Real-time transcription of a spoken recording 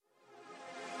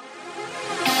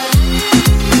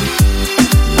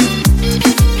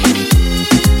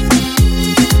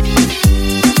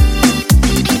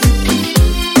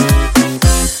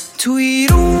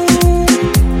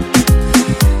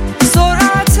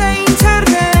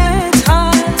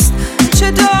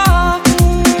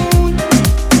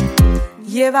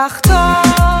یه وقتا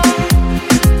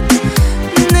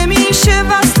نمیشه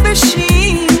وصل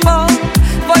بشیم با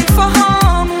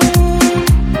وایفهامون.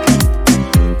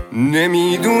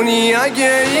 نمیدونی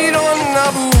اگه ایران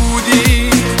نبودی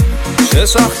چه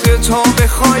سخته تا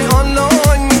بخوای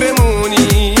آنلاین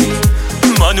بمونی.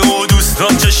 من و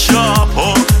دوستان چه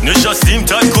شبها نشستیم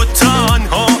تک و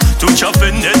تنها تو کف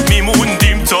نت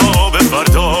میموندیم تا به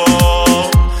فردا.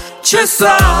 چه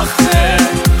سخته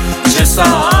چه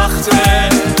سخته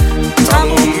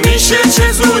تموم میشه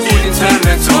چه زود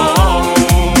اینترنتامون.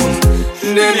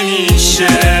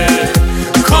 نمیشه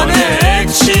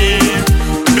کانکشیم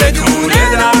بدون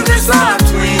درد سر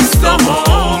تو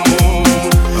اینستاهامون،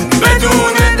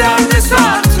 بدون درد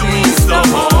سر تو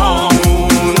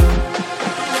اینستاهامون.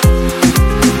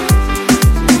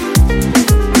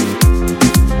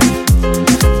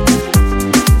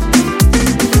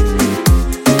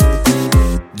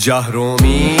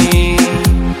 جهرومی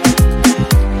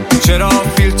چرا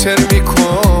فیلتر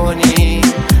میکنی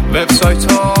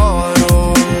وبسایت ها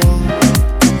رو؟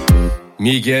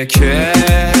 میگه که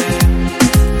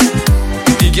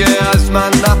دیگه از من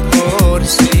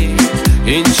نپرسی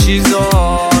این چیزا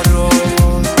رو.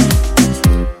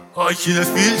 اگه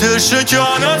فیلتر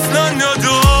شکن اصلا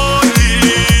نداری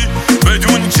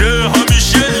بدون که